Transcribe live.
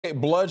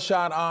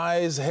Bloodshot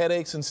eyes,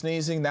 headaches, and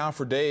sneezing now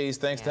for days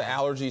thanks to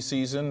allergy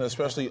season,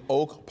 especially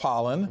oak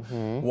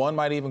pollen. One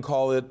might even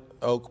call it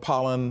oak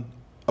pollen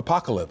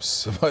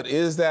apocalypse. But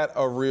is that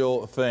a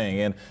real thing?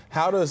 And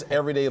how does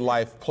everyday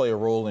life play a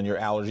role in your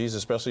allergies,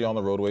 especially on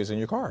the roadways in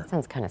your car?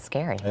 Sounds kind of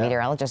scary.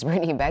 Meteorologist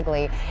Brittany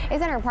Begley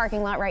is in her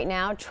parking lot right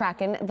now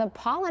tracking the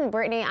pollen.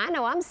 Brittany, I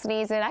know I'm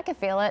sneezing. I can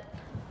feel it.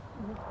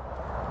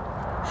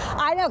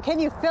 I know. Can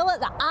you feel it?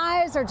 The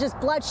eyes are just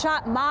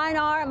bloodshot. Mine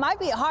are. It might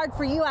be hard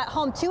for you at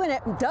home too, and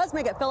it does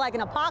make it feel like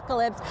an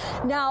apocalypse.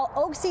 Now,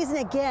 oak season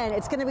again.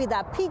 It's going to be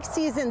that peak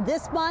season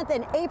this month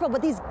in April,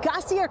 but these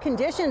gustier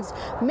conditions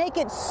make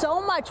it so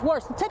much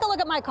worse. Take a look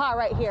at my car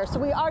right here. So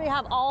we already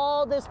have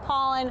all this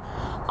pollen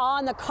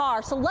on the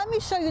car. So let me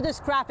show you this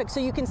graphic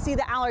so you can see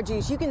the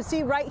allergies. You can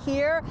see right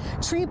here,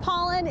 tree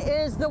pollen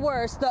is the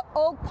worst. The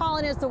oak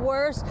pollen is the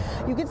worst.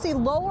 You can see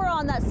lower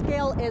on that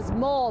scale is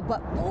mold,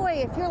 but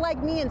boy, if you're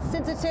like me and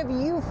sensitive,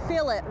 you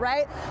feel it,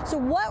 right? So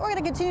what we're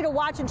going to continue to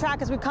watch and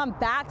track as we come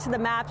back to the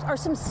maps are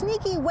some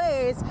sneaky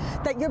ways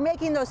that you're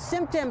making those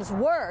symptoms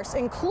worse,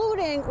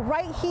 including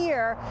right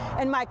here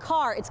in my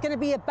car. It's going to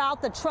be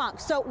about the trunk.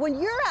 So when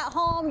you're at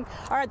home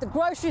or at the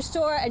grocery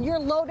store and you're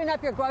loading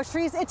up your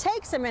groceries, it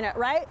takes a minute,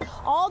 right?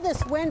 All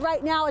this wind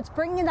right now, it's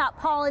bringing that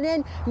pollen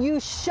in. You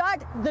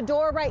shut the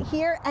door right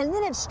here and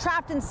then it's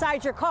trapped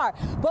inside your car.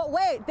 But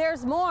wait,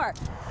 there's more.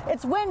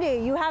 It's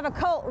windy. You have a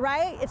coat,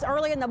 right? It's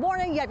early in the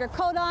morning. You have your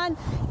coat on.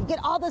 You get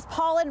all this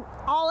pollen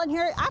all in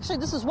here. Actually,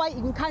 this is white.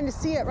 You can kind of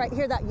see it right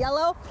here, that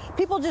yellow.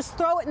 People just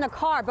throw it in the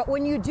car. But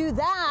when you do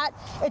that,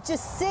 it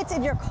just sits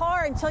in your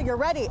car until you're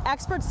ready.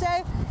 Experts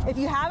say if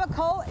you have a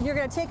coat and you're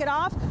going to take it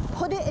off,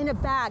 put it in a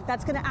bag.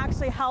 That's going to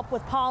actually help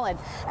with pollen.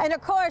 And of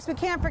course, we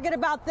can't forget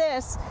about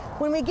this.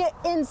 When we get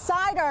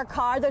inside our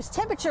car, those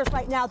temperatures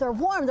right now, they're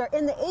warm. They're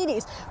in the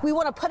 80s. We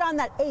want to put on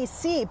that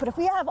AC. But if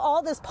we have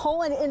all this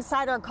pollen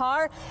inside our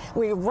car,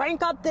 we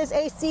rank up this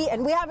AC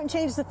and we haven't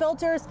changed the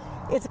filters,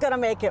 it's going to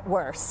make it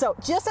worse. So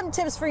just some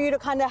tips for you to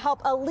kind of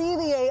help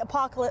alleviate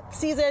apocalypse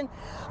season.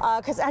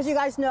 Because as you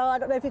guys know, I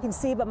don't know if you can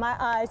see, but my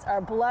eyes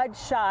are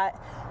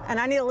bloodshot and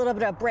I need a little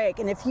bit of a break.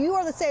 And if you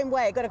are the same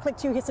way, go to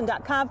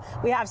click2houston.com.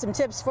 We have some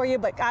tips for you.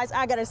 But guys,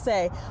 I got to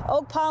say,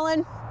 oak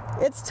pollen,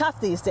 it's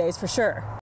tough these days for sure.